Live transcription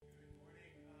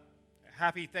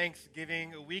Happy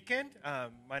Thanksgiving weekend.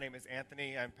 My name is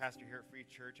Anthony. I'm pastor here at Free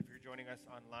Church. If you're joining us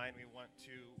online, we want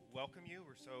to welcome you.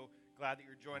 We're so glad that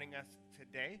you're joining us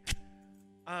today.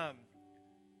 I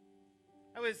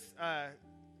was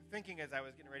thinking as I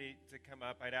was getting ready to come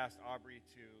up, I'd asked Aubrey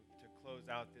to close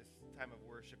out this time of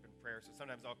worship and prayer. So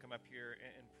sometimes I'll come up here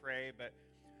and pray, but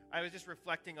I was just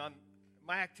reflecting on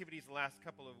my activities the last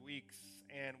couple of weeks,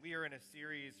 and we are in a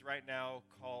series right now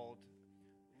called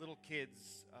Little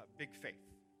Kids, Big Faith.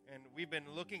 And we've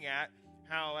been looking at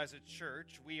how, as a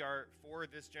church, we are for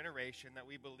this generation, that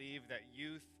we believe that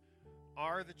youth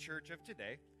are the church of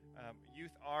today.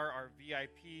 Youth are our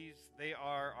VIPs. They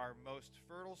are our most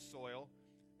fertile soil,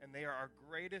 and they are our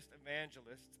greatest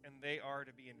evangelists, and they are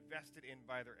to be invested in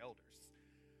by their elders.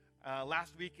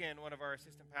 Last weekend, one of our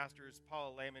assistant pastors,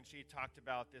 Paula Lehman, she talked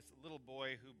about this little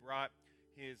boy who brought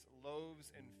his loaves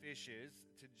and fishes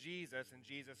to Jesus, and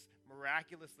Jesus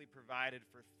miraculously provided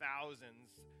for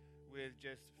thousands with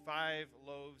just 5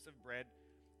 loaves of bread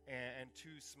and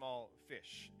 2 small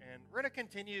fish. And we're going to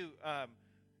continue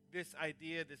this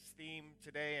idea, this theme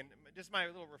today, and just my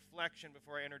little reflection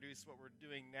before I introduce what we're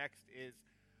doing next is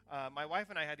my wife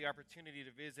and I had the opportunity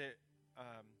to visit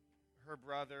her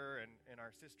brother and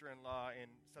our sister-in-law in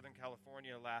Southern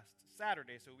California last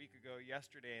Saturday, so a week ago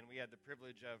yesterday, and we had the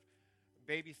privilege of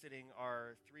babysitting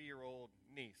our 3-year-old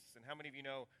niece. And how many of you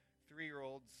know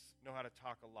 3-year-olds know how to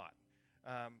talk a lot?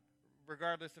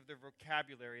 Regardless of their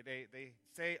vocabulary, they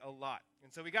say a lot.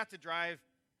 And so we got to drive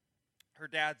her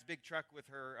dad's big truck with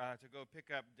her to go pick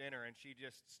up dinner, and she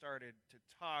just started to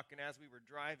talk. And as we were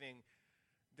driving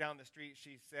down the street,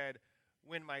 she said,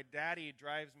 "When my daddy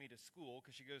drives me to school,"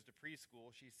 because she goes to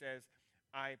preschool, she says,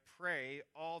 "I pray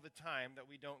all the time that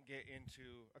we don't get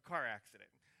into a car accident."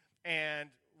 And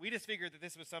we just figured that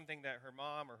this was something that her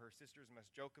mom or her sisters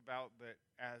must joke about, but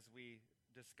as we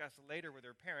discussed later with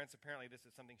her parents, apparently this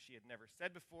is something she had never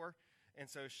said before, and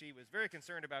so she was very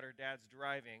concerned about her dad's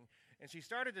driving, and she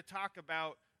started to talk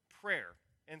about prayer.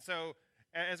 And so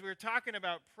as we were talking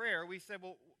about prayer, we said,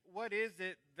 well, what is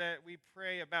it that we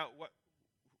pray about?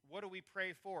 What do we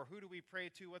pray for? Who do we pray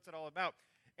to? What's it all about?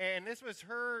 And this was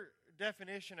her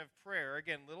definition of prayer.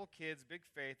 Again, little kids, big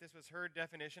faith. This was her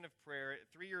definition of prayer at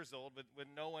 3 years old, with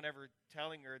no one ever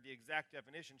telling her the exact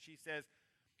definition. She says,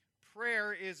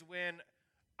 prayer is when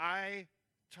I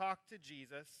talk to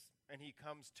Jesus and he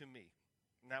comes to me.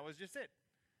 And that was just it.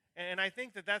 And I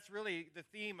think that that's really the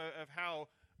theme of how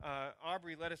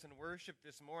Aubrey led us in worship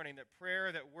this morning, that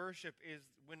prayer, that worship is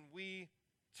when we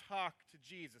talk to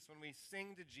Jesus, when we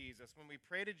sing to Jesus, when we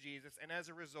pray to Jesus, and as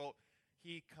a result,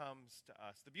 he comes to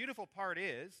us. The beautiful part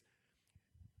is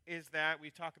that we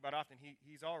talk about often,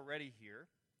 he's already here.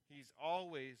 He's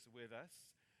always with us.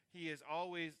 He is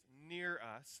always near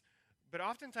us. But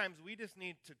oftentimes we just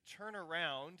need to turn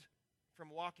around from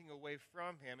walking away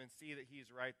from him and see that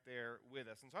he's right there with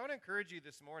us. And so I want to encourage you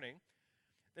this morning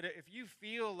that if you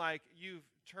feel like you've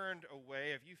turned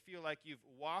away, if you feel like you've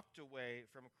walked away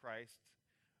from Christ,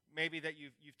 maybe that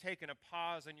you've taken a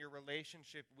pause in your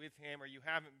relationship with him, or you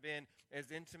haven't been as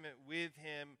intimate with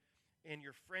him in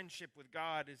your friendship with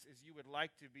God as you would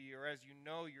like to be, or as you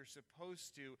know you're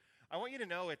supposed to, I want you to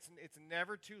know it's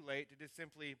never too late to just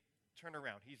simply turn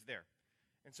around. He's there.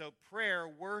 And so prayer,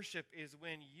 worship, is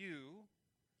when you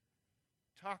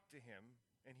talk to him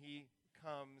and he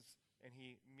comes and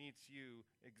he meets you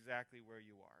exactly where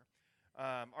you are.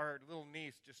 Our little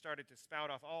niece just started to spout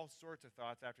off all sorts of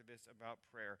thoughts after this about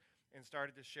prayer and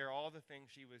started to share all the things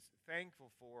she was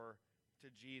thankful for to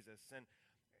Jesus. And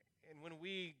when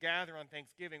we gather on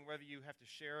Thanksgiving, whether you have to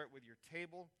share it with your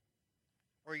table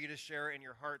or you just share it in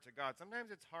your heart to God, sometimes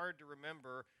it's hard to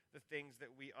remember the things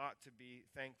that we ought to be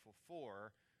thankful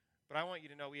for. But I want you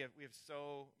to know we have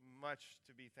so much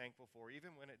to be thankful for,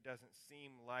 even when it doesn't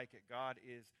seem like it. God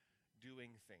is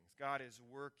doing things. God is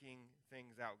working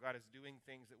things out. God is doing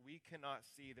things that we cannot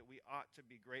see that we ought to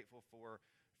be grateful for.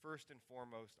 First and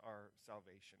foremost, our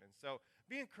salvation. And so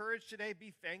be encouraged today.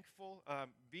 Be thankful.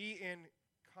 Be in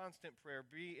constant prayer.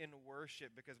 Be in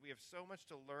worship, because we have so much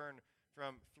to learn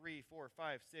from 3, 4,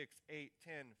 5, 6, 8,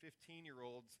 10,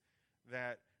 15-year-olds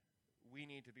that we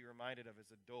need to be reminded of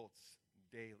as adults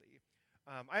daily.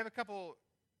 I have a couple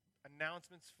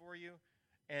announcements for you.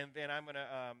 And then I'm going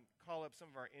to call up some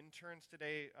of our interns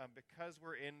today because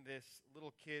we're in this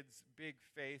Little Kids Big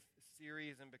Faith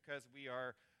series, and because we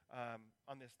are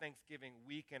on this Thanksgiving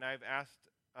week, and I've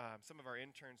asked some of our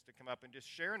interns to come up and just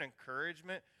share an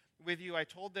encouragement with you. I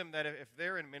told them that if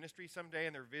they're in ministry someday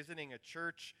and they're visiting a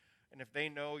church, and if they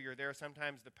know you're there,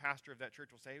 sometimes the pastor of that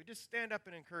church will say, just stand up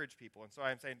and encourage people. And so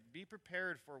I'm saying, be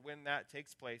prepared for when that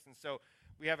takes place. And so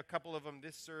we have a couple of them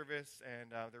this service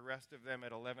and the rest of them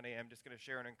at 11 a.m. Just going to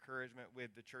share an encouragement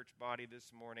with the church body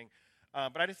this morning.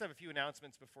 But I just have a few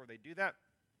announcements before they do that.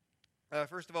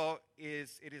 First of all,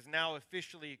 it is now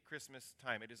officially Christmas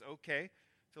time. It is okay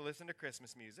to listen to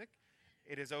Christmas music.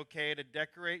 It is okay to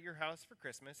decorate your house for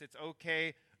Christmas. It's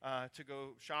okay to go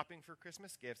shopping for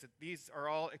Christmas gifts. These are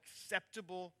all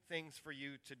acceptable things for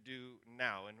you to do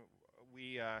now, and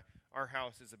our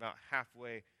house is about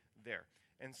halfway there.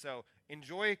 And so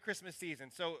enjoy Christmas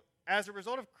season. So as a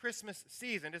result of Christmas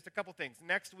season, just a couple things.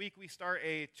 Next week we start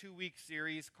a 2-week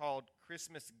series called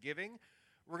Christmas Giving.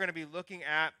 We're going to be looking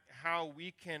at how we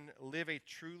can live a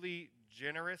truly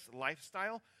generous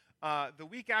lifestyle. The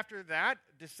week after that,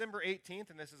 December 18th,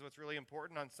 and this is what's really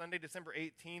important, on Sunday, December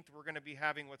 18th, we're going to be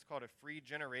having what's called a free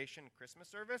generation Christmas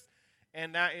service.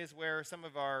 And that is where some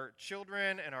of our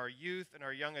children and our youth and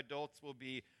our young adults will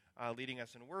be leading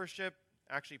us in worship,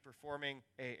 actually performing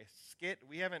a skit.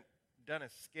 We haven't done a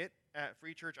skit at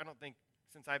Free Church, I don't think,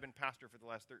 since I've been pastor for the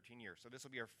last 13 years. So this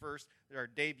will be our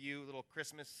debut little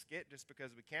Christmas skit, just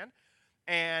because we can.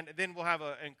 And then we'll have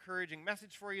an encouraging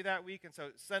message for you that week. And so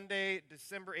Sunday,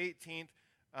 December 18th,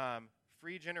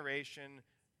 Free Generation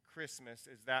Christmas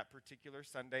is that particular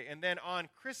Sunday. And then on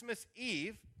Christmas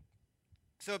Eve,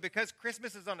 so because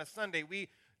Christmas is on a Sunday, we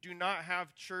do not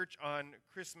have church on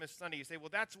Christmas Sunday. You say,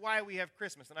 well, that's why we have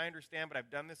Christmas. And I understand, but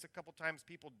I've done this a couple times.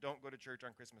 People don't go to church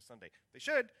on Christmas Sunday. They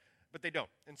should, but they don't.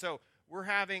 And so we're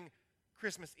having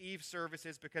Christmas Eve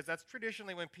services because that's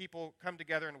traditionally when people come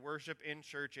together and worship in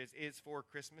churches, is for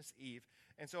Christmas Eve.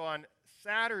 And so on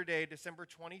Saturday, December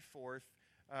 24th,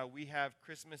 we have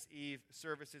Christmas Eve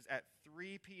services at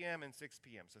 3 p.m. and 6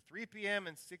 p.m. So 3 p.m.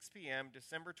 and 6 p.m.,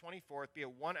 December 24th, be a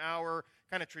 1-hour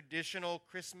kind of traditional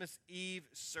Christmas Eve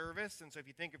service. And so if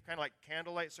you think of kind of like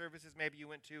candlelight services maybe you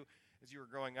went to as you were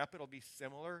growing up, it'll be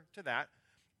similar to that.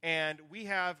 And we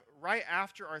have, right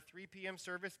after our 3 p.m.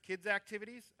 service, kids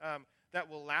activities that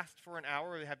will last for an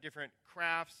hour. They have different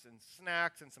crafts and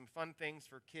snacks and some fun things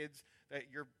for kids that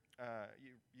you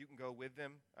can go with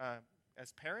them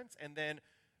as parents. And then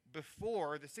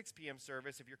before the 6 p.m.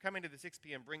 service, if you're coming to the 6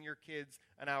 p.m., bring your kids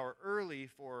an hour early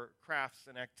for crafts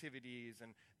and activities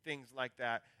and things like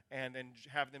that, and then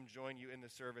have them join you in the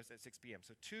service at 6 p.m.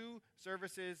 So 2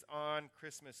 services on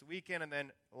Christmas weekend. And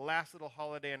then last little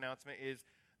holiday announcement is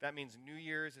that means New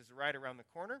Year's is right around the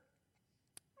corner.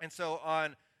 And so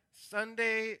on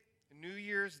Sunday, New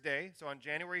Year's Day, so on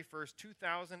January 1st,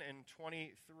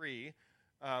 2023,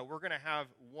 we're going to have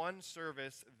one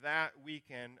service that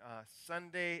weekend,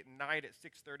 Sunday night at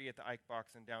 6:30 at the Ike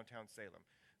Box in downtown Salem.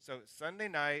 So Sunday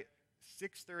night,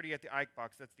 6:30 at the Ike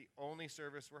Box. That's the only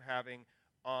service we're having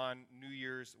on New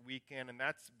Year's weekend, and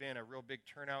that's been a real big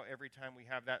turnout every time we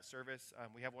have that service.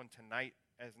 We have one tonight,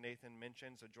 as Nathan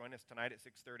mentioned, so join us tonight at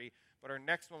 6:30. But our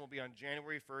next one will be on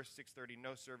January 1st, 6:30.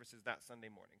 No services that Sunday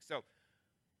morning. So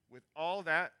with all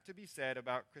that to be said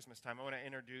about Christmas time, I want to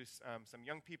introduce some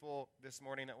young people this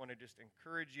morning that want to just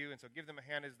encourage you. And so give them a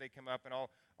hand as they come up, and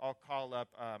I'll call up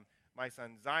my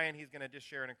son Zion. He's going to just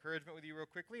share an encouragement with you real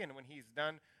quickly. And when he's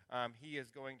done, he is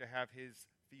going to have his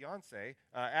fiance,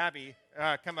 Abby,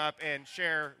 come up and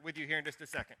share with you here in just a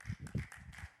second.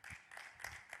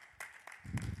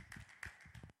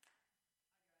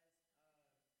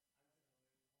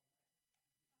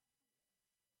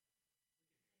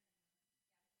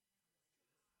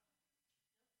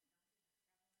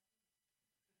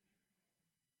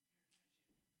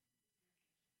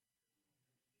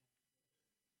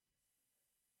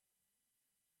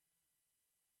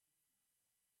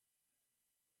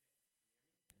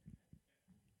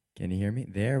 Can you hear me?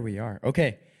 There we are.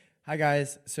 Okay. Hi,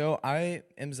 guys. So I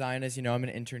am Zion. As you know, I'm an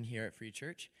intern here at Free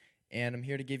Church, and I'm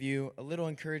here to give you a little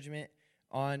encouragement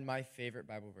on my favorite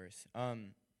Bible verse.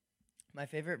 My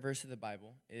favorite verse of the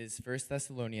Bible is 1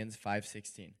 Thessalonians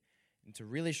 5:16. It's a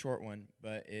really short one,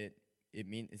 but it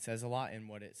says a lot in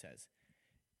what it says.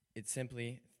 It's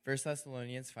simply 1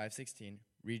 Thessalonians 5:16,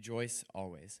 rejoice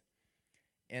always.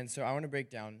 And so I want to break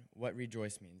down what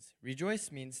rejoice means.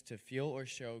 Rejoice means to feel or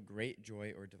show great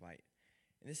joy or delight.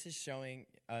 And this is showing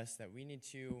us that we need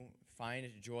to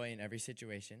find joy in every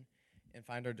situation and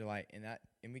find our delight in that,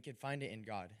 and we can find it in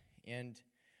God. And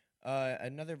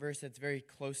another verse that's very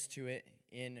close to it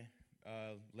in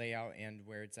layout and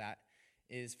where it's at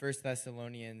is 1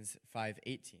 Thessalonians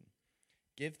 5:18.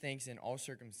 Give thanks in all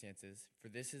circumstances, for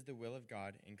this is the will of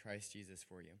God in Christ Jesus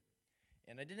for you.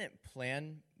 And I didn't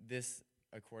plan this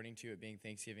according to it being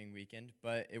Thanksgiving weekend,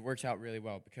 but it works out really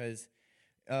well because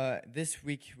this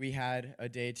week we had a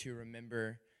day to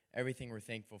remember everything we're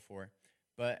thankful for.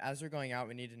 But as we're going out,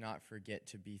 we need to not forget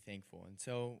to be thankful. And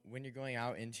so when you're going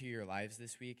out into your lives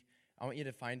this week, I want you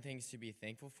to find things to be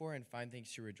thankful for and find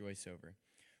things to rejoice over.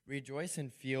 Rejoice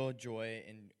and feel joy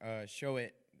and show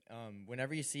it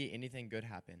whenever you see anything good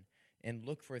happen. And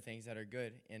look for things that are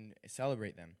good and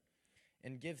celebrate them.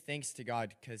 And give thanks to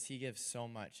God because he gives so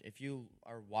much. If you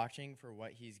are watching for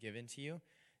what he's given to you,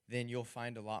 then you'll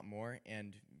find a lot more.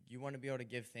 And you want to be able to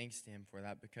give thanks to him for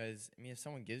that because, if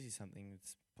someone gives you something,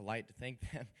 it's polite to thank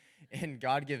them. And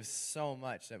God gives so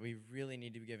much that we really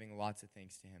need to be giving lots of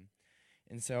thanks to him.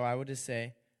 And so I would just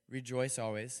say, rejoice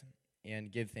always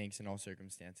and give thanks in all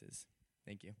circumstances.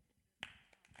 Thank you.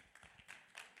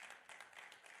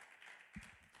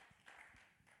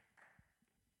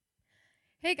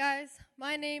 Hey guys,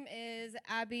 my name is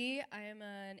Abby. I am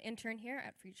an intern here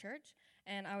at Free Church,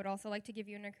 and I would also like to give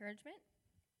you an encouragement.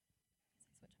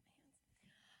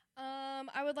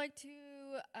 I would like to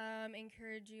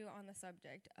encourage you on the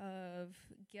subject of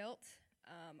guilt.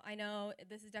 I know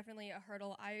this is definitely a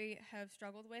hurdle I have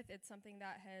struggled with. It's something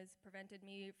that has prevented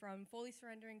me from fully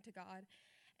surrendering to God,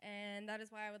 and that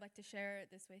is why I would like to share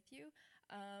this with you.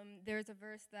 There's a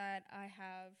verse that I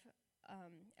have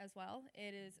as well.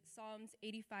 It is Psalms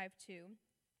 85:2.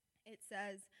 It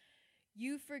says,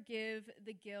 "You forgive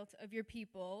the guilt of your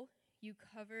people. You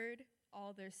covered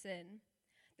all their sin."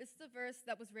 This is a verse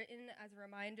that was written as a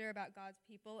reminder about God's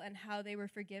people and how they were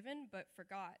forgiven but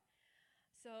forgot.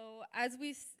 So as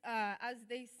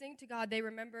they sing to God, they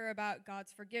remember about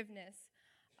God's forgiveness.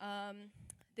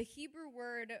 The Hebrew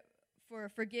word for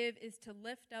forgive is to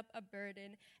lift up a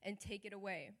burden and take it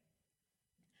away.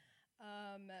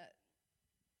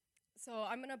 So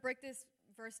I'm going to break this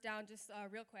verse down just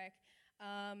real quick.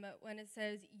 When it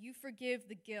says, you forgive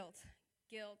the guilt.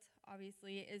 Guilt,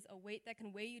 obviously, is a weight that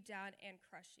can weigh you down and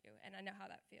crush you. And I know how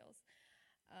that feels.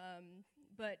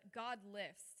 But God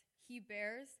lifts. He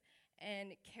bears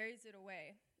and carries it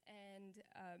away. And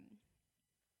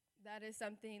that is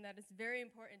something that is very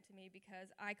important to me because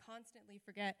I constantly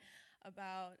forget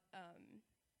about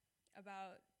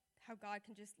how God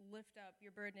can just lift up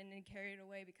your burden and carry it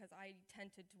away because I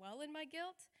tend to dwell in my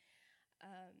guilt,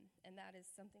 and that is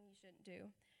something you shouldn't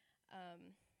do.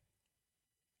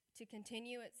 To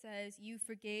continue, it says, you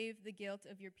forgave the guilt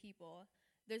of your people.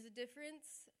 There's a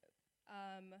difference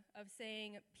of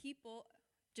saying people,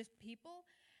 just people,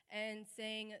 and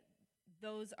saying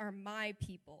those are my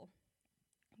people.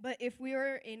 But if we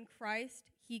are in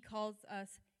Christ, he calls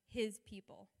us his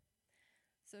people.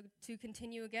 So to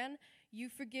continue again, you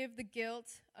forgive the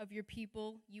guilt of your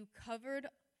people. You covered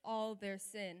all their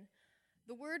sin.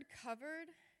 The word covered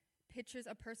pictures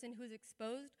a person who is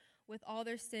exposed with all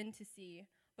their sin to see.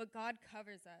 But God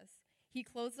covers us. He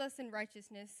clothes us in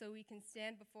righteousness so we can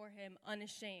stand before him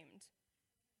unashamed.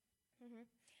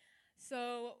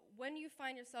 So when you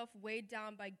find yourself weighed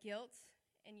down by guilt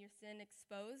and your sin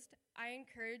exposed, I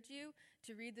encourage you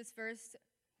to read this verse,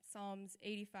 Psalms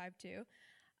 85:2.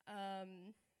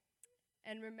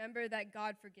 And remember that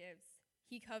God forgives.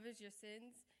 He covers your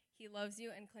sins. He loves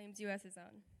you and claims you as his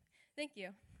own. Thank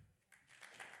you.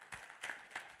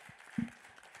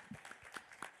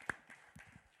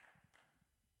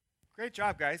 Great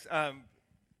job, guys.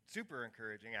 Super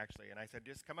encouraging, actually. And I said,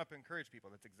 just come up and encourage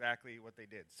people. That's exactly what they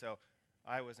did. So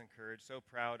I was encouraged, so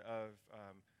proud of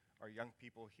our young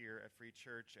people here at Free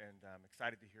Church, and I'm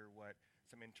excited to hear what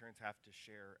some interns have to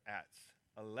share at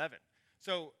 11.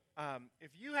 So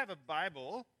if you have a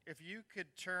Bible, if you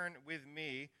could turn with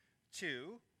me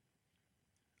to,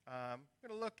 I'm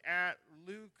going to look at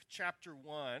Luke chapter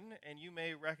 1, and you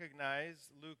may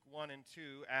recognize Luke 1 and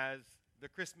 2 as the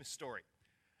Christmas story.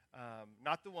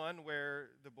 Not the one where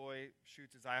the boy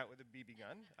shoots his eye out with a BB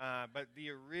gun, but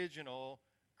the original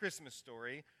Christmas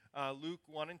story. Luke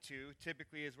 1 and 2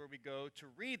 typically is where we go to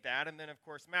read that, and then, of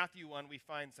course, Matthew 1, we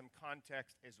find some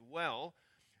context as well.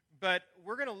 But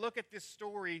we're going to look at this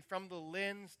story from the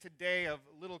lens today of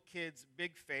little kids'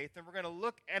 big faith, and we're going to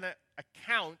look at an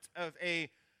account of a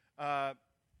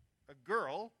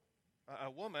girl, a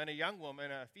woman, a young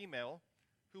woman, a female,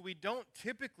 who we don't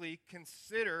typically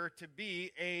consider to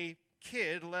be a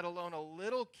kid, let alone a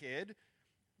little kid,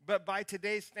 but by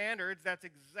today's standards, that's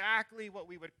exactly what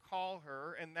we would call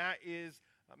her, and that is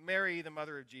Mary, the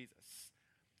mother of Jesus.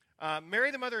 Mary,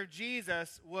 the mother of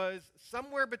Jesus, was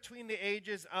somewhere between the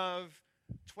ages of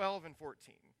 12 and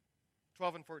 14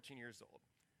 years old.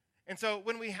 And so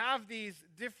when we have these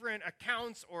different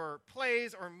accounts or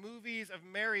plays or movies of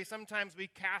Mary, sometimes we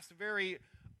cast very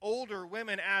older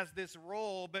women as this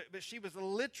role, but she was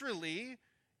literally,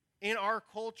 in our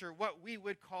culture, what we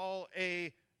would call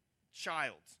a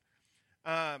child,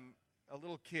 a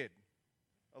little kid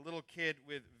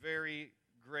with very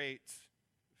great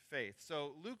faith.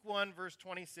 So Luke 1, verse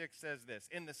 26 says this,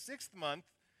 in the 6th month,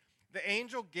 the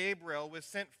angel Gabriel was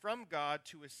sent from God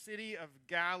to a city of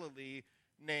Galilee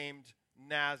named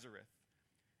Nazareth.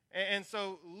 And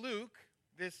so Luke,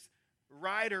 this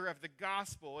writer of the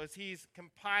gospel, as he's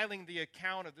compiling the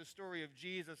account of the story of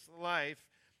Jesus' life,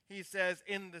 he says,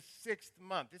 in the 6th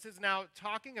month. This is now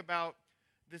talking about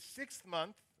the 6th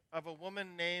month of a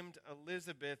woman named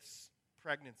Elizabeth's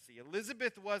pregnancy.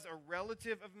 Elizabeth was a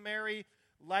relative of Mary,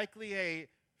 likely a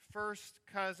first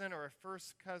cousin or a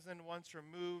first cousin once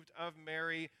removed of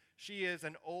Mary. She is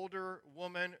an older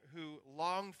woman who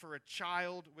longed for a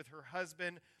child with her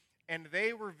husband, and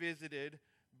they were visited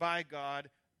by God,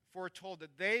 foretold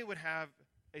that they would have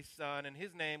a son, and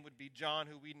his name would be John,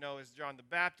 who we know as John the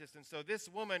Baptist. And so this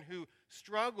woman who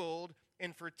struggled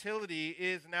in fertility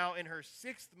is now in her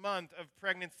 6th month of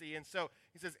pregnancy. And so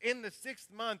he says, in the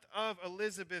 6th month of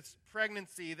Elizabeth's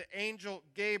pregnancy, the angel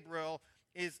Gabriel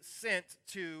is sent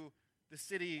to the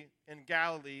city in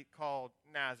Galilee called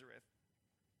Nazareth.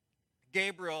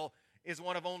 Gabriel is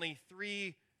one of only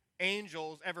 3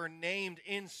 angels ever named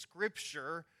in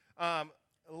Scripture,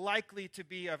 likely to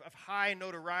be of high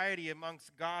notoriety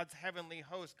amongst God's heavenly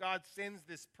host. God sends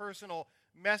this personal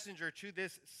messenger to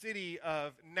this city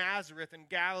of Nazareth in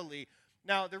Galilee.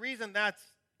 Now, the reason that's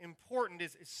important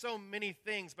is so many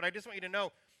things, but I just want you to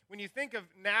know, when you think of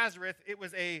Nazareth, it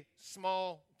was a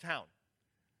small town.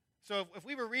 So if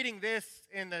we were reading this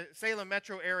in the Salem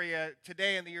metro area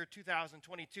today in the year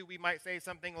 2022, we might say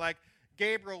something like,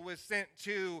 Gabriel was sent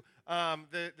to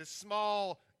the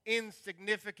small,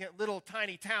 insignificant little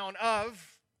tiny town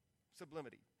of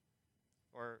Sublimity,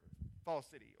 or Falls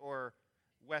City, or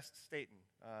West Staten,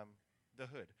 the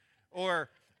Hood, or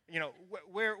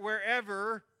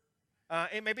wherever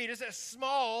it may be, just a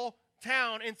small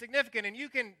town, insignificant. And you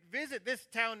can visit this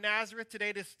town, Nazareth, today.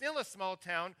 It is still a small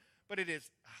town, but it is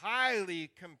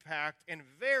highly compact and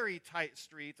very tight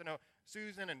streets. I know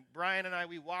Susan and Brian and I,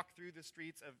 we walk through the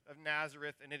streets of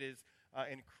Nazareth, and it is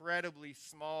incredibly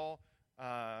small,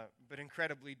 but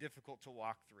incredibly difficult to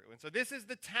walk through. And so this is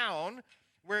the town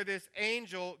where this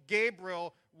angel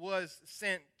Gabriel was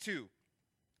sent to.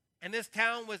 And this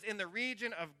town was in the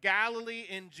region of Galilee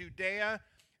in Judea,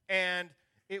 and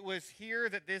it was here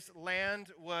that this land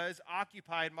was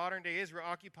occupied, modern-day Israel,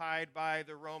 occupied by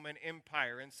the Roman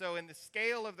Empire. And so in the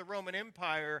scale of the Roman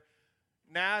Empire,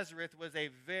 Nazareth was a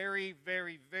very,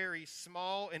 very, very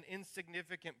small and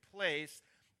insignificant place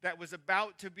that was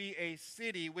about to be a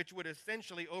city which would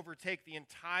essentially overtake the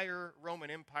entire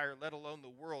Roman Empire, let alone the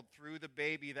world, through the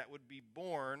baby that would be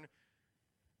born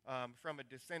from a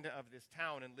descendant of this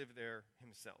town and live there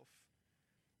himself.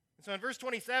 And so in verse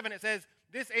 27 it says,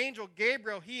 this angel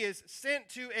Gabriel, he is sent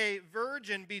to a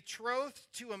virgin betrothed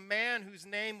to a man whose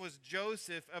name was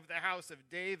Joseph of the house of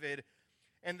David,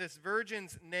 and this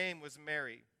virgin's name was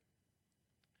Mary.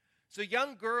 So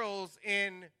young girls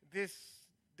in this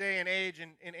day and age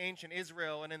in ancient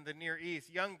Israel and in the Near East,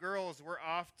 young girls were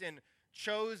often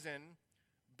chosen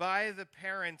by the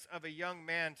parents of a young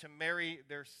man to marry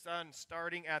their son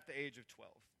starting at the age of 12.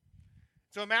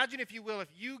 So imagine, if you will, if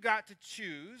you got to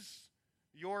choose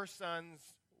your son's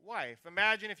wife.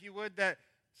 Imagine, if you would, that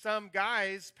some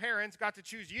guy's parents got to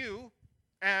choose you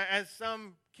as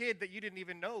some kid that you didn't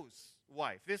even know's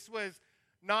wife. This was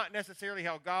not necessarily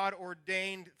how God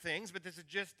ordained things, but this is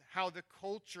just how the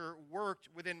culture worked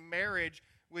within marriage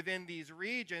within these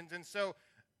regions. And so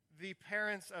the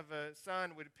parents of a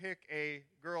son would pick a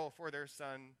girl for their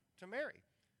son to marry.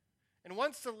 And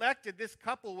once selected, this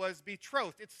couple was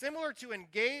betrothed. It's similar to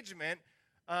engagement,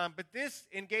 but this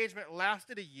engagement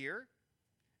lasted a year.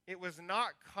 It was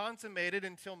not consummated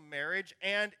until marriage,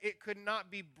 and it could not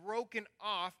be broken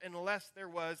off unless there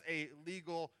was a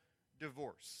legal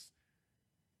divorce.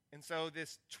 And so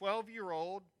this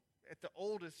 12-year-old, at the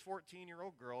oldest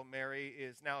 14-year-old girl, Mary,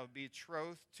 is now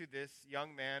betrothed to this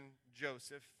young man,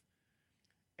 Joseph,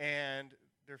 and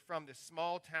they're from the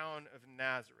small town of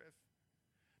Nazareth.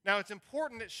 Now, it's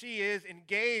important that she is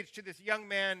engaged to this young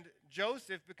man,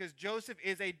 Joseph, because Joseph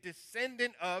is a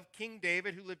descendant of King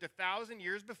David, who lived 1,000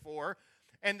 years before,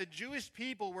 and the Jewish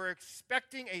people were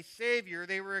expecting a Savior.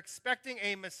 They were expecting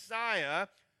a Messiah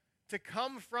to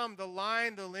come from the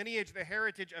line, the lineage, the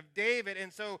heritage of David.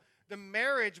 And so the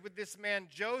marriage with this man,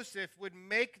 Joseph, would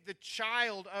make the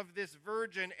child of this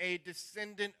virgin a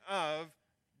descendant of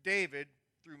David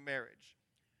through marriage.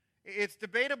 It's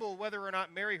debatable whether or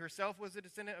not Mary herself was a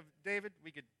descendant of David.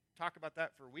 We could talk about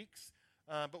that for weeks.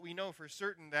 But we know for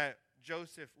certain that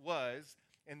Joseph was,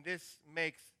 and this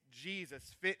makes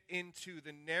Jesus fit into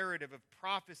the narrative of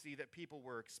prophecy that people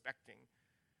were expecting.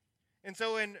 And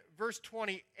so in verse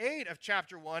 28 of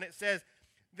chapter 1, it says,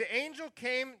 the angel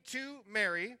came to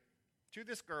Mary, to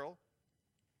this girl,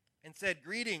 and said,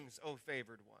 "Greetings, O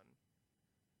favored one.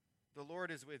 The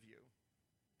Lord is with you."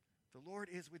 The Lord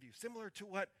is with you. Similar to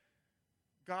what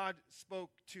God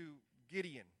spoke to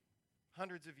Gideon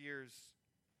hundreds of years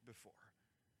before.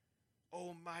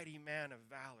 "O mighty man of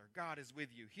valor, God is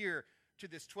with you." Here to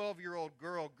this 12-year-old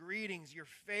girl, "Greetings, you're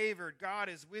favored. God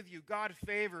is with you." God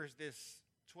favors this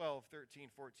 12, 13,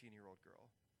 14-year-old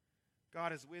girl.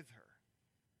 God is with her.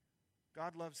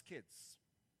 God loves kids.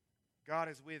 God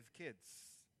is with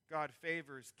kids. God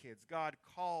favors kids. God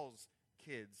calls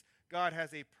kids. God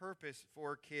has a purpose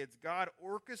for kids. God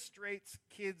orchestrates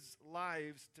kids'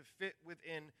 lives to fit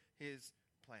within his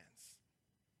plans.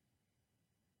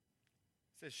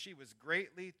 It says she was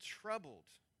greatly troubled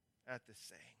at the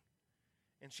saying,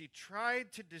 and she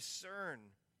tried to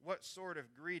discern what sort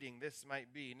of greeting this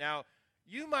might be. Now,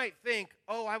 you might think,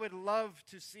 "Oh, I would love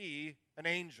to see an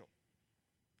angel.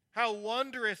 How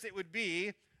wondrous it would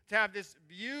be to have this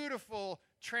beautiful,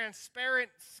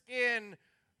 transparent skin,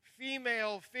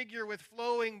 female figure with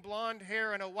flowing blonde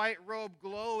hair and a white robe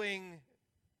glowing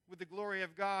with the glory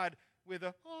of God, with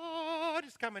a,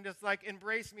 just come and just like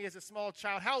embrace me as a small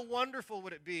child. How wonderful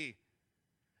would it be?"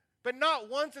 But not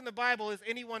once in the Bible is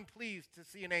anyone pleased to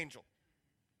see an angel.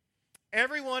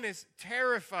 Everyone is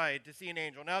terrified to see an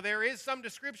angel. Now, there is some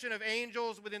description of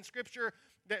angels within Scripture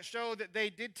that show that they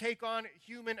did take on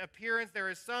human appearance. There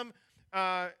is some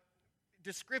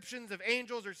descriptions of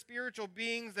angels or spiritual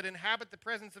beings that inhabit the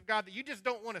presence of God that you just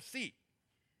don't want to see.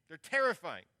 They're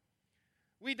terrifying.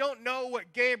 We don't know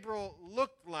what Gabriel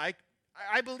looked like.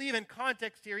 I believe in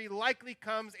context here, he likely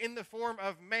comes in the form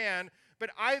of man, but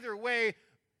either way,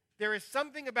 there is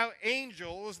something about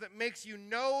angels that makes you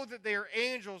know that they are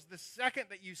angels. The second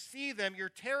that you see them, you're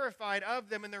terrified of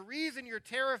them, and the reason you're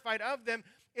terrified of them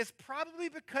is probably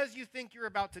because you think you're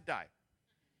about to die.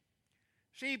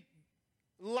 She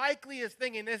likely is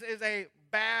thinking this is a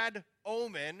bad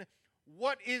omen.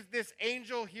 What is this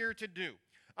angel here to do?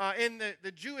 In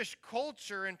the Jewish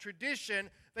culture and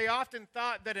tradition, they often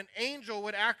thought that an angel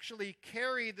would actually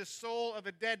carry the soul of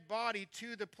a dead body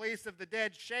to the place of the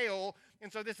dead, Sheol.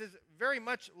 And so this is very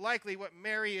much likely what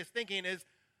Mary is thinking is,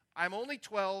 I'm only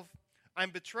 12,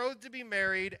 I'm betrothed to be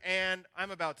married, and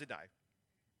I'm about to die.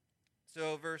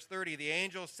 So verse 30, the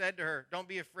angel said to her, "Don't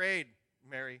be afraid,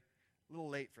 Mary." A little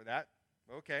late for that.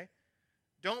 Okay.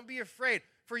 "Don't be afraid,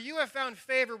 for you have found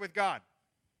favor with God."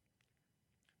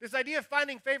 This idea of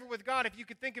finding favor with God, if you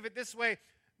could think of it this way,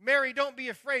 Mary, don't be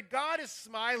afraid. God is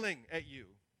smiling at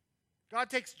you.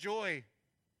 God takes joy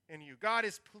in you. God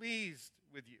is pleased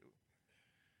with you.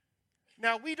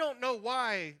 Now, we don't know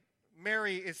why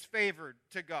Mary is favored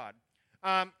to God.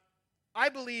 I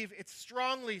believe it's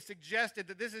strongly suggested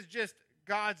that this is just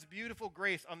God's beautiful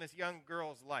grace on this young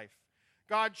girl's life.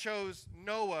 God chose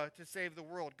Noah to save the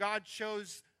world. God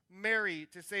chose Mary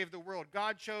to save the world.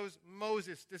 God chose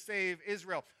Moses to save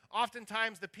Israel.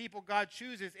 Oftentimes, the people God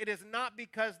chooses, it is not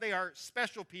because they are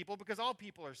special people, because all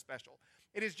people are special.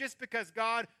 It is just because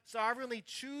God sovereignly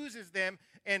chooses them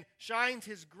and shines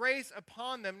his grace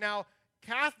upon them. Now,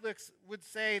 Catholics would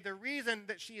say the reason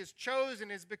that she is chosen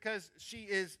is because she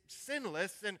is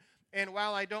sinless. And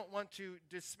while I don't want to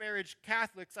disparage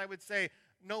Catholics, I would say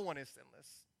no one is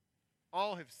sinless.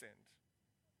 All have sinned.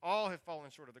 All have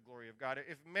fallen short of the glory of God.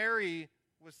 If Mary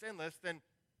was sinless, then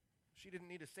she didn't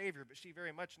need a Savior, but she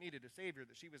very much needed a Savior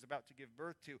that she was about to give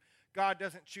birth to. God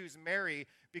doesn't choose Mary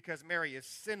because Mary is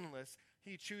sinless.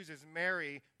 He chooses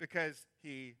Mary because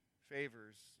he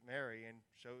favors Mary and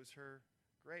shows her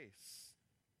grace.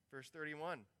 Verse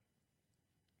 31.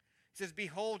 It says,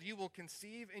 "Behold, you will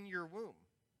conceive in your womb,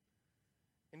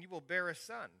 and you will bear a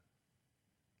son,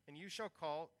 and you shall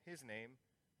call his name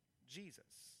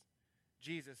Jesus."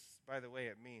 Jesus, by the way,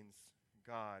 it means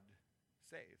God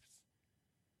saves.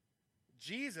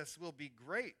 Jesus will be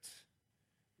great.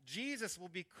 Jesus will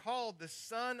be called the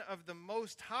Son of the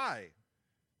Most High.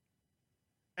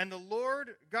 And the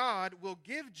Lord God will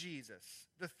give Jesus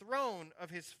the throne of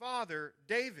his father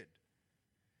David.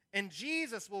 And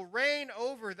Jesus will reign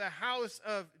over the house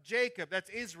of Jacob, that's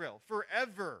Israel,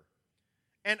 forever.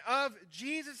 And of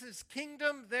Jesus'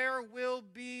 kingdom there will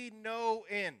be no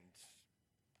end.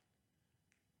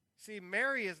 See,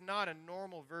 Mary is not a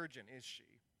normal virgin, is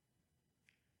she?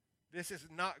 This is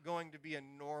not going to be a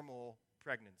normal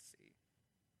pregnancy.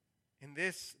 And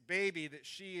this baby that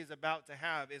she is about to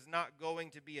have is not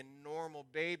going to be a normal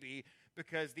baby,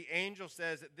 because the angel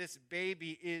says that this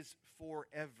baby is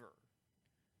forever.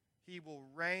 He will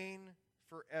reign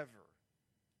forever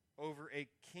over a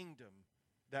kingdom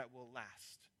that will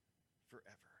last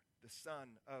forever. The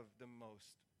Son of the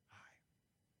Most High.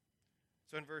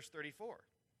 So in verse 34,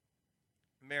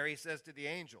 Mary says to the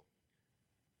angel,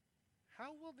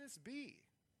 how will this be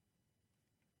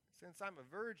since I'm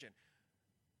a virgin?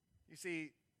 You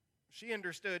see, she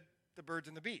understood the birds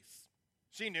and the bees.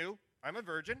 She knew, I'm a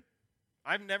virgin.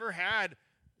 I've never had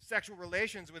sexual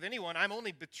relations with anyone. I'm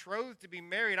only betrothed to be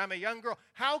married. I'm a young girl.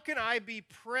 How can I be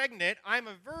pregnant? I'm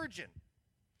a virgin.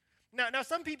 Now,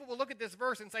 some people will look at this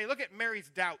verse and say, look at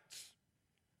Mary's doubts.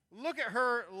 Look at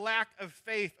her lack of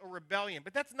faith or rebellion.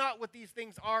 But that's not what these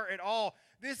things are at all.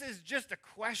 This is just a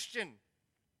question,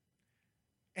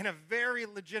 and a very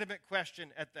legitimate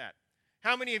question at that.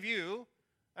 How many of you,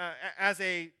 as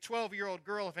a 12-year-old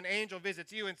girl, if an angel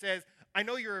visits you and says, I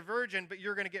know you're a virgin, but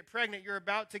you're going to get pregnant, you're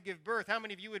about to give birth, how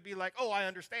many of you would be like, oh, I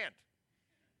understand.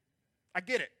 I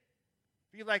get it.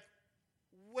 Be like,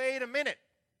 wait a minute.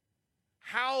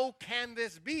 How can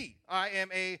this be? I am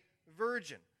a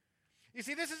virgin. You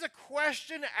see, this is a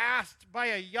question asked by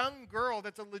a young girl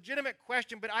that's a legitimate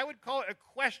question, but I would call it a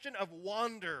question of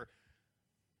wonder.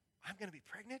 I'm going to be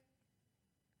pregnant?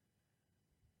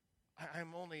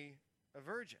 I'm only a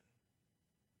virgin.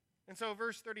 And so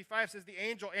verse 35 says, the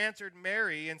angel answered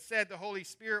Mary and said, the Holy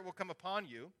Spirit will come upon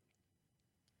you,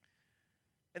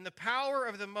 and the power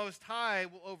of the Most High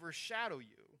will overshadow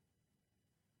you.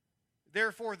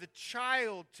 Therefore, the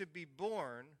child to be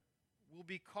born will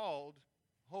be called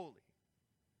Holy,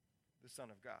 the Son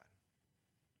of God.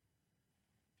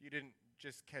 If you didn't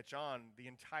just catch on, the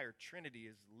entire Trinity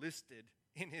is listed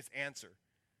in his answer.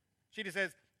 She just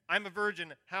says, I'm a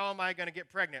virgin. How am I going to get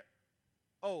pregnant?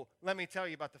 Oh, let me tell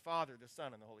you about the Father, the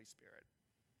Son, and the Holy Spirit.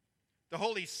 The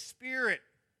Holy Spirit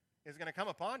is going to come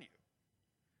upon you.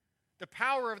 The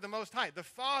power of the Most High, the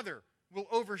Father, will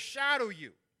overshadow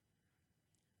you.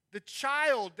 The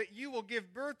child that you will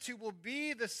give birth to will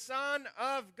be the Son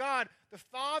of God. The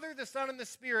Father, the Son, and the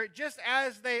Spirit, just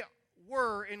as they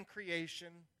were in creation,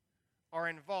 are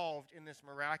involved in this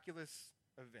miraculous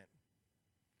event.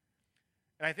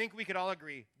 And I think we could all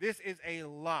agree, this is a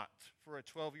lot for a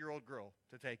 12-year-old girl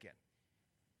to take in.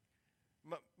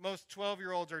 Most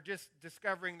 12-year-olds are just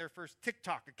discovering their first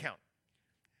TikTok account.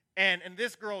 And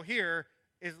this girl here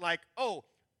is like, oh,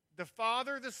 the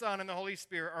Father, the Son, and the Holy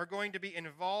Spirit are going to be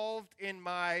involved in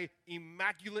my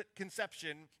immaculate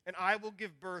conception, and I will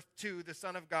give birth to the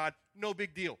Son of God. No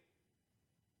big deal.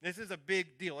 This is a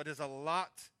big deal. It is a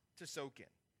lot to soak in.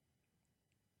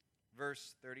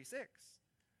 Verse 36.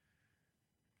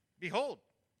 Behold,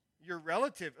 your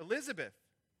relative Elizabeth,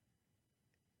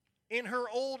 in her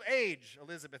old age,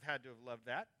 Elizabeth had to have loved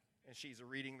that, and she's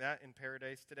reading that in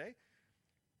Paradise today.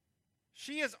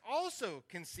 She has also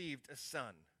conceived a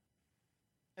son.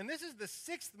 And this is the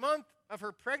 6th month of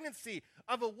her pregnancy,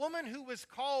 of a woman who was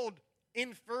called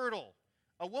infertile,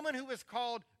 a woman who was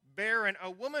called barren,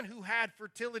 a woman who had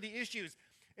fertility issues.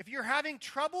 If you're having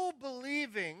trouble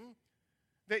believing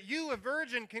that you, a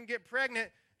virgin, can get pregnant,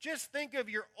 just think of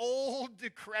your old,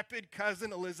 decrepit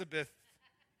cousin Elizabeth,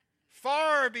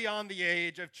 far beyond the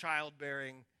age of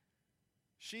childbearing.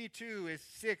 She, too, is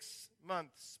 6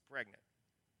 months pregnant.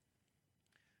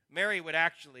 Mary would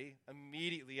actually,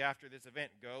 immediately after this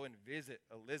event, go and visit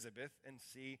Elizabeth and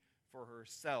see for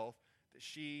herself that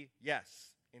she,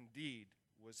 yes, indeed,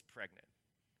 was pregnant.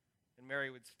 And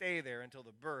Mary would stay there until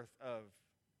the birth of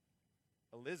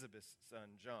Elizabeth's son,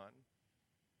 John.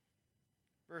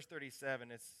 Verse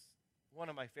 37 is one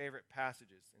of my favorite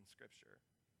passages in Scripture.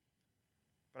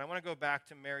 But I want to go back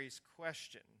to Mary's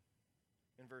question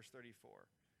in verse 34.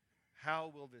 How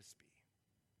will this be?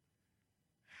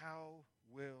 How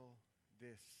will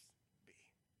this be?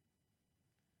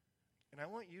 And I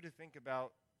want you to think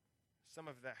about some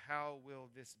of the how will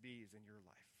this be's in your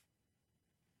life.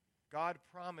 God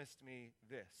promised me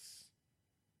this.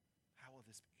 How will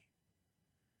this be?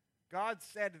 God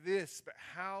said this, but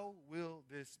how will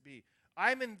this be?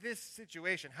 I'm in this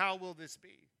situation. How will this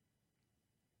be?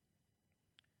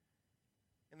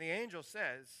 And the angel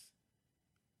says,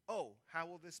 oh, how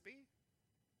will this be?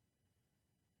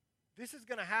 This is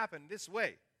going to happen this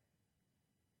way.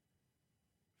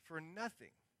 For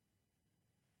nothing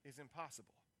is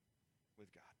impossible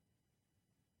with God.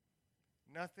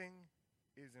 Nothing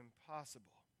is impossible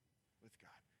with God.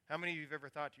 How many of you have ever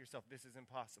thought to yourself, this is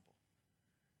impossible?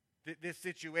 This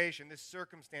situation, this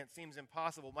circumstance seems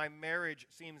impossible. My marriage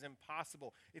seems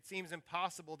impossible. It seems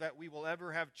impossible that we will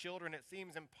ever have children. It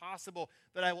seems impossible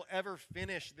that I will ever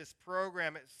finish this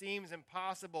program. It seems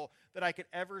impossible that I could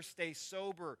ever stay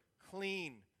sober,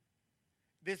 clean.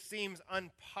 This seems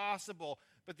impossible.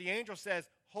 But the angel says,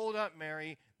 hold up,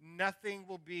 Mary. Nothing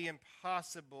will be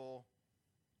impossible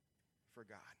for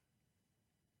God.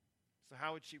 So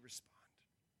how would she respond?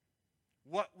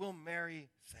 What will Mary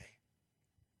say?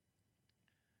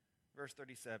 Verse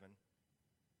 37,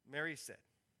 Mary said,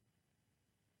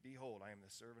 Behold, I am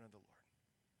the servant of the Lord.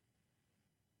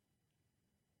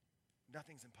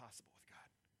 Nothing's impossible with God.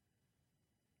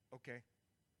 Okay,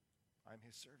 I'm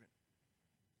his servant.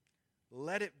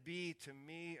 Let it be to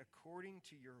me according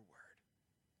to your word.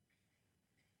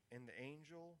 And the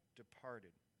angel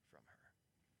departed from her.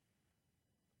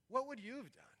 What would you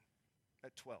have done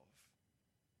at 12?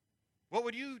 What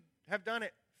would you have done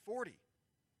at 40?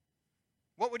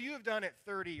 What would you have done at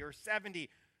 30 or 70?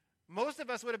 Most of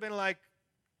us would have been like,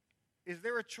 is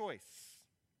there a choice?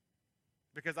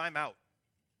 Because I'm out.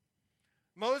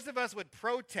 Most of us would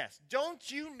protest.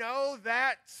 Don't you know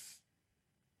that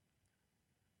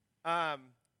I'm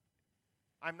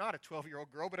not a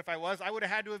 12-year-old girl, but if I was, I would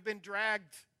have had to have been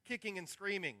dragged kicking and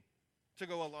screaming to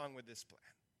go along with this plan.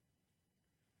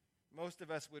 Most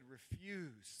of us would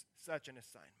refuse such an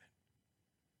assignment.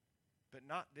 But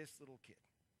not this little kid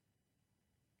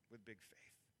with big faith.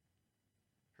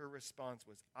 Her response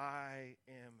was, I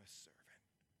am a servant.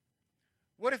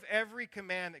 What if every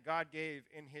command that God gave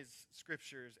in his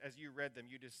scriptures, as you read them,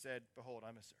 you just said, behold,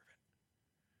 I'm a servant?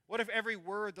 What if every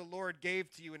word the Lord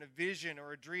gave to you in a vision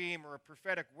or a dream or a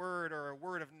prophetic word or a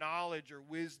word of knowledge or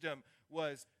wisdom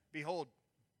was, behold,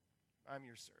 I'm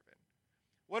your servant?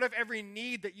 What if every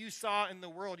need that you saw in the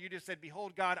world, you just said,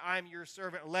 behold, God, I'm your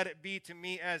servant. Let it be to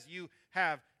me as you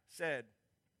have said.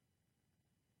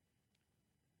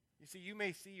 You see, you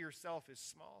may see yourself as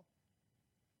small.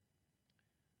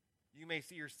 You may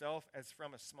see yourself as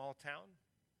from a small town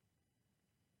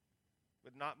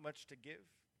with not much to give.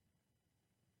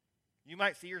 You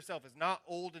might see yourself as not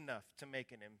old enough to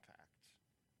make an impact.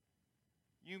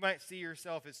 You might see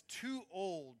yourself as too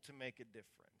old to make a difference.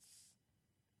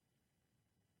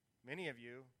 Many of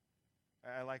you,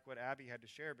 I like what Abby had to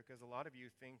share, because a lot of you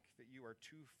think that you are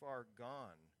too far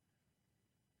gone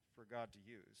for God to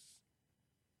use.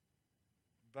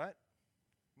 But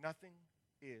nothing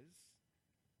is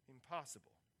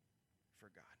impossible for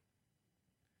God.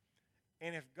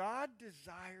 And if God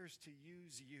desires to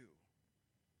use you,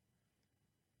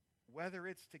 whether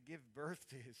it's to give birth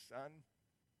to his son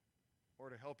or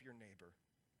to help your neighbor,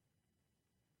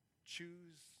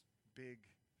 choose big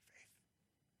faith.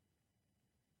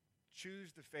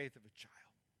 Choose the faith of a child.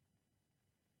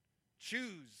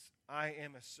 Choose, I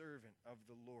am a servant of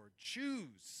the Lord.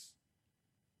 Choose,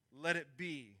 let it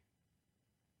be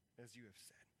as you have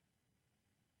said.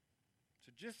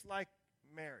 So just like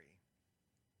Mary,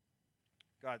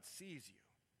 God sees you.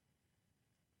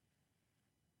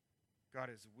 God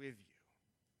is with you.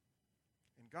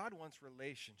 And God wants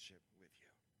relationship with you.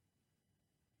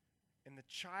 And the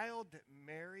child that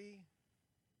Mary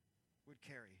would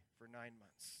carry for 9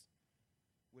 months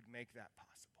would make that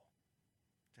possible,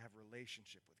 to have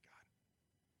relationship with God.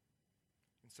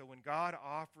 And so when God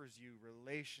offers you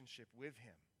relationship with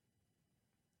him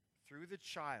through the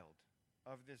child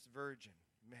of this virgin,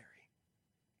 Mary,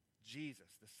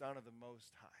 Jesus, the Son of the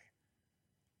Most High,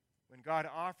 when God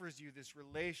offers you this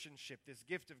relationship, this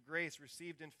gift of grace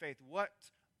received in faith,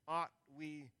 what ought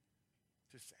we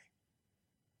to say?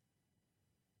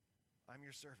 I'm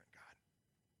your servant,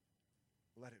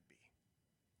 God. Let it be.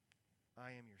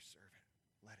 I am your servant.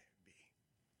 Let it be.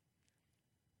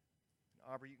 And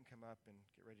Aubrey, you can come up and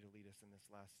get ready to lead us in this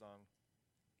last song.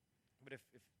 But if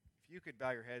you could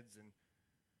bow your heads and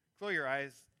close your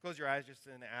eyes just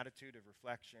in an attitude of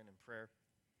reflection and prayer.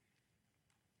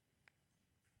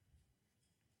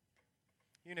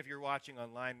 Even if you're watching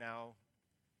online now,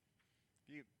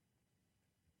 you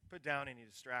put down any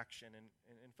distraction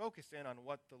and focus in on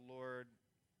what the Lord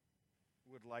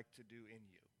would like to do in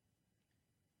you.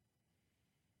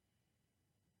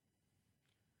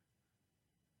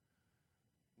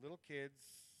 Little kids,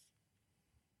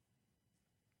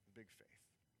 big faith.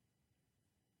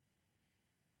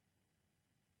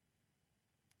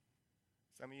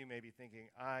 Some of you may be thinking,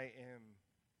 I am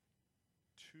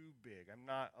too big. I'm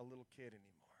not a little kid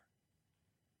anymore.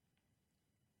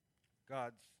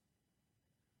 God's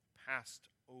passed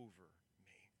over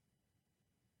me.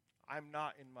 I'm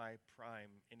not in my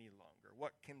prime any longer.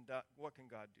 What can God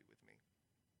do with me?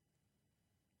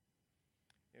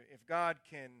 If God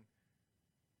can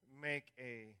make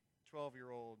a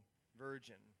 12-year-old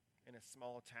virgin in a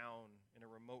small town in a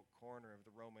remote corner of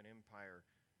the Roman Empire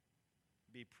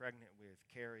be pregnant with,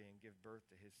 carry, and give birth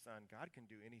to his son, God can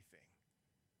do anything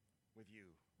with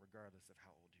you, regardless of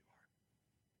how old you are.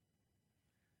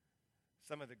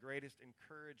 Some of the greatest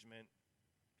encouragement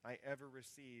I ever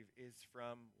receive is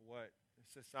from what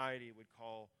society would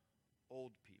call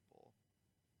old people.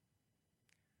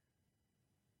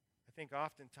 I think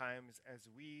oftentimes as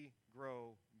we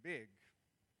grow big,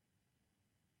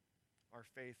 our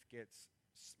faith gets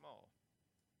small.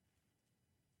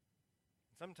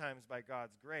 sometimes by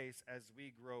God's grace, as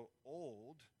we grow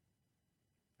old,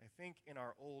 I think in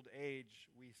our old age,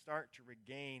 we start to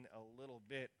regain a little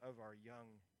bit of our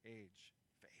young age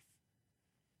faith.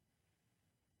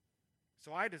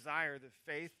 So I desire the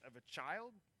faith of a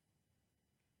child.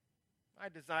 I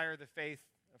desire the faith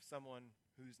of someone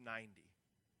who's 90.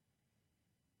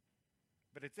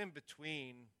 But it's in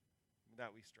between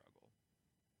that we struggle.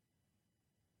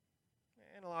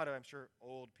 And a lot of, I'm sure,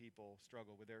 old people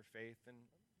struggle with their faith, and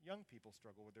young people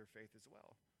struggle with their faith as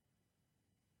well.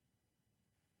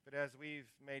 But as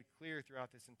we've made clear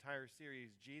throughout this entire series,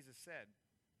 Jesus said,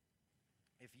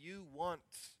 if you want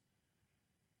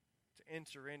to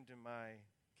enter into my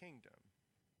kingdom,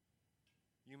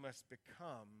 you must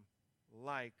become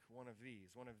like one of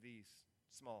these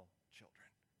small children.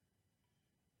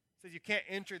 It says you can't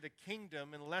enter the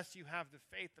kingdom unless you have the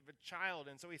faith of a child.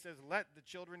 And so he says, let the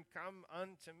children come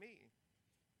unto me.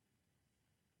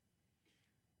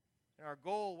 And our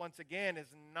goal, once again,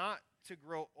 is not to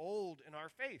grow old in our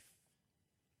faith.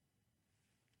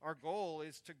 Our goal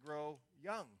is to grow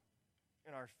young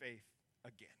in our faith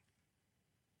again.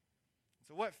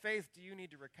 So what faith do you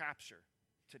need to recapture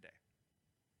today?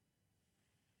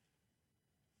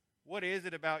 What is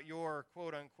it about your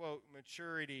quote-unquote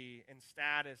maturity and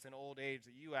status and old age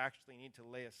that you actually need to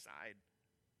lay aside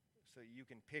so that you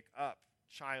can pick up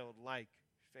childlike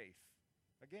faith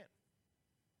again?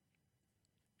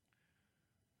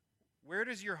 Where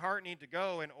does your heart need to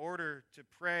go in order to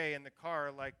pray in the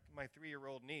car like my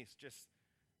 3-year-old niece? Just,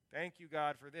 thank you,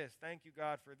 God, for this. Thank you,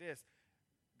 God, for this.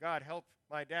 God, help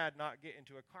my dad not get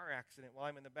into a car accident while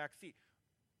I'm in the back seat.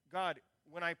 God,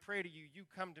 when I pray to you, you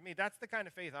come to me. That's the kind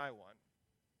of faith I want.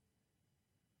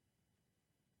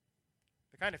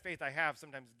 The kind of faith I have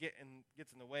sometimes gets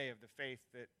in the way of the faith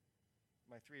that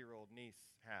my 3-year-old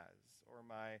niece has or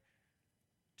my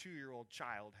 2-year-old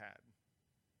child had.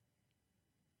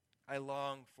 I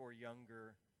long for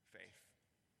younger faith.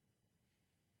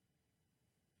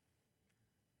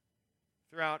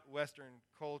 Throughout Western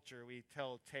culture, we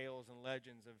tell tales and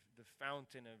legends of the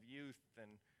fountain of youth.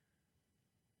 And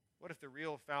what if the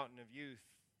real fountain of youth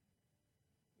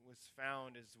was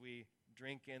found as we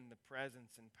drink in the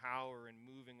presence and power and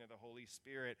moving of the Holy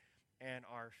Spirit and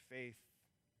our faith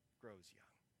grows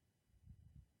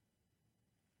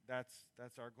young?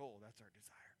 That's our goal. That's our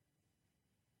desire.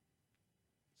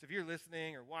 So if you're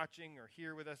listening or watching or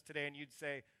here with us today and you'd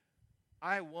say,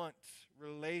 I want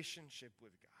relationship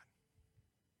with God.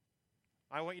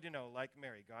 I want you to know, like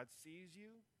Mary, God sees you.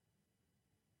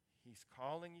 He's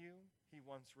calling you. He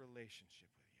wants relationship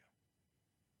with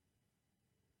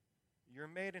you. You're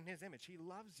made in his image. He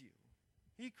loves you.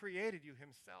 He created you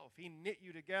himself. He knit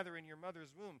you together in your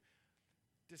mother's womb.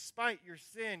 Despite your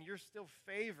sin, you're still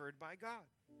favored by God.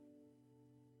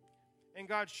 And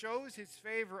God shows his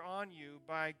favor on you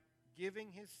by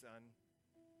giving his Son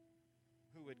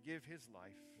who would give his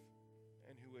life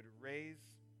and who would raise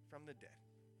from the dead.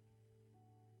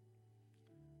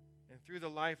 And through the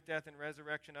life, death, and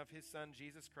resurrection of his Son,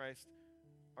 Jesus Christ,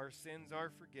 our sins are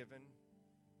forgiven.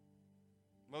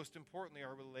 Most importantly,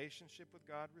 our relationship with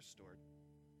God restored.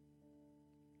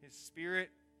 His Spirit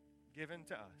given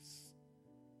to us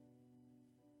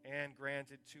and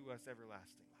granted to us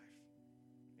everlasting life.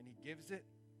 And he gives it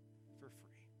for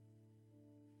free.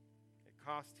 It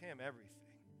cost him everything.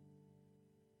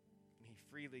 And he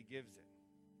freely gives it.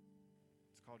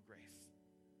 It's called grace.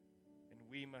 And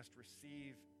we must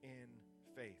receive in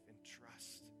faith and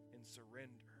trust and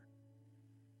surrender.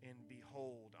 And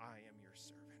behold, I am your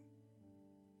servant.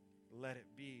 Let it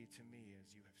be to me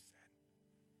as you have said.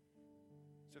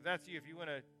 So if that's you, if you want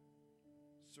to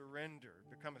surrender,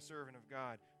 become a servant of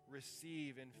God,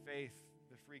 receive in faith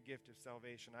the free gift of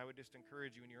salvation, I would just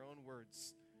encourage you in your own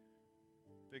words,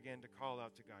 begin to call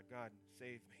out to God. God,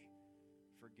 save me.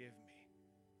 Forgive me.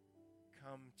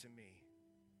 Come to me.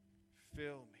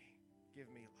 Fill me. Give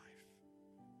me life.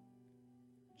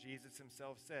 Jesus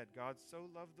himself said, God so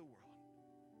loved the world,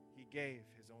 he gave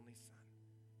his only Son,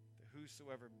 that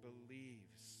whosoever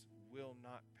believes will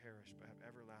not perish but have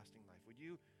everlasting life. Would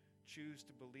you choose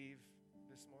to believe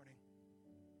this morning?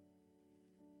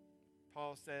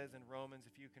 Paul says in Romans,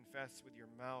 if you confess with your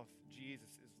mouth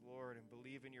Jesus is Lord and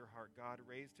believe in your heart God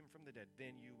raised him from the dead,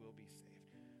 then you will be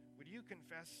saved. Would you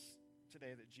confess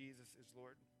today that Jesus is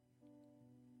Lord?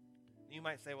 You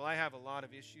might say, well, I have a lot of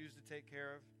issues to take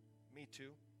care of. Me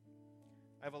too.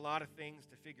 I have a lot of things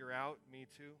to figure out. Me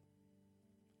too.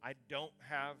 I don't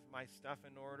have my stuff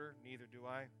in order. Neither do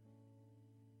I.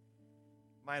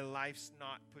 My life's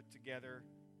not put together.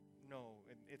 No,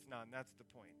 it's not, and that's the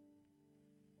point.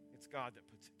 It's God that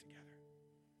puts it together.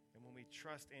 And when we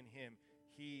trust in him,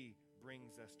 he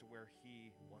brings us to where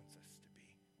he wants us to be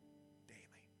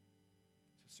daily.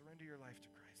 So surrender your life to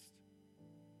Christ.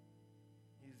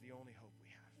 He's the only hope we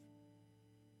have.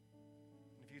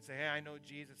 And if you'd say, hey, I know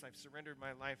Jesus, I've surrendered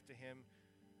my life to him,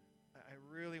 I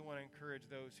really want to encourage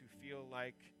those who feel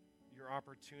like your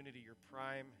opportunity, your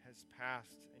prime has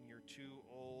passed, and you're too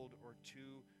old or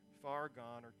too far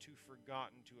gone or too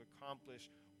forgotten to accomplish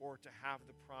or to have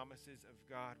the promises of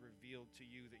God revealed to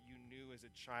you that you knew as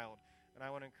a child. And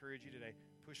I want to encourage you today,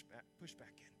 push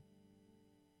back in.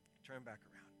 Turn back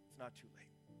around. It's not too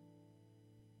late.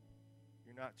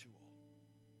 You're not too old.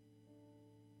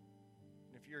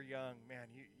 And if you're young, man,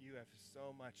 you have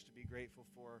so much to be grateful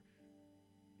for.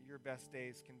 Your best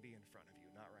days can be in front of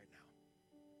you, not right now.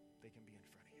 They can be in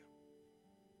front of you.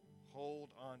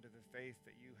 Hold on to the faith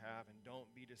that you have, and don't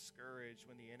be discouraged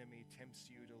when the enemy tempts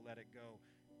you to let it go.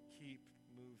 Keep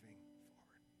moving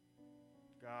forward.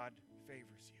 God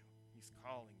favors you. He's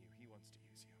calling you. He wants to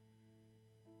use you.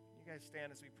 You guys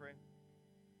stand as we pray.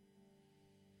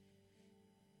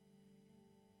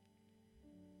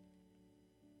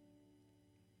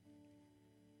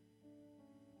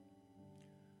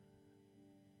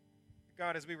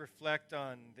 God, as we reflect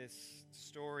on this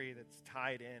story that's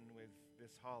tied in with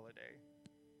this holiday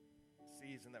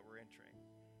season that we're entering,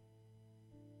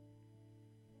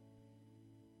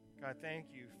 God, thank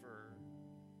you for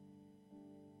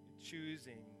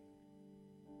choosing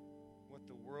what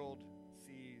the world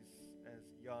sees as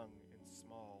young and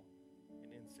small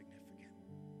and insignificant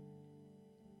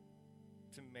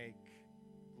to make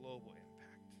global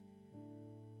impact.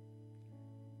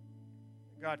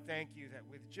 God, thank you that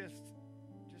with just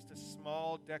a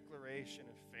small declaration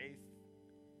of faith,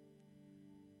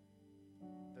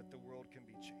 that the world can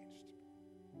be changed.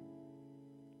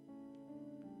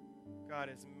 God,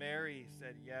 as Mary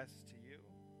said yes to you,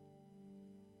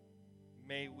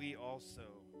 may we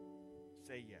also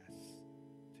say yes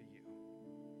to you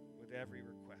with every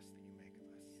request that you make of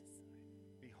us. Yes.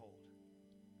 Behold,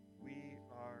 we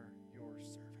are your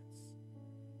servants.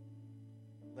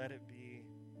 Let it be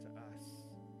to us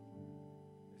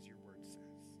as your word says.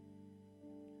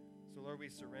 So, Lord, we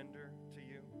surrender to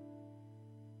you.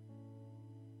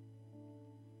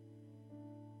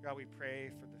 God, we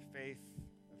pray for the faith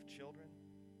of children.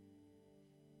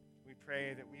 We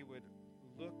pray that we would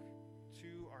look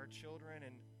to our children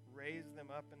and raise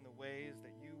them up in the ways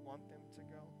that you want them to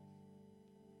go.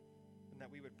 And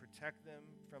that we would protect them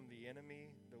from the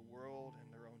enemy, the world, and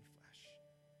their own flesh.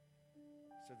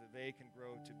 So that they can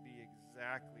grow to be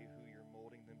exactly who you're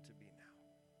molding them to be now.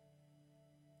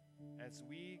 As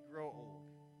we grow old,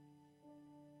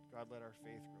 God, let our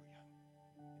faith grow young.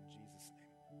 In Jesus'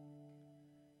 name.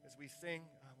 As we sing,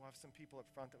 we'll have some people up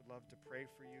front that would love to pray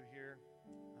for you here.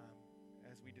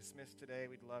 As we dismiss today,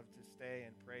 we'd love to stay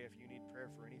and pray if you need prayer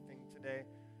for anything today.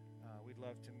 We'd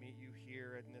love to meet you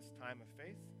here in this time of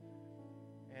faith.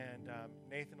 And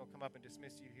Nathan will come up and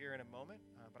dismiss you here in a moment.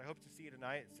 But I hope to see you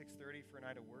tonight at 6:30 for a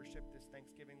night of worship this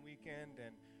Thanksgiving weekend.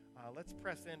 And let's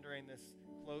press in during this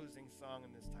closing song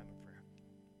and this time of prayer.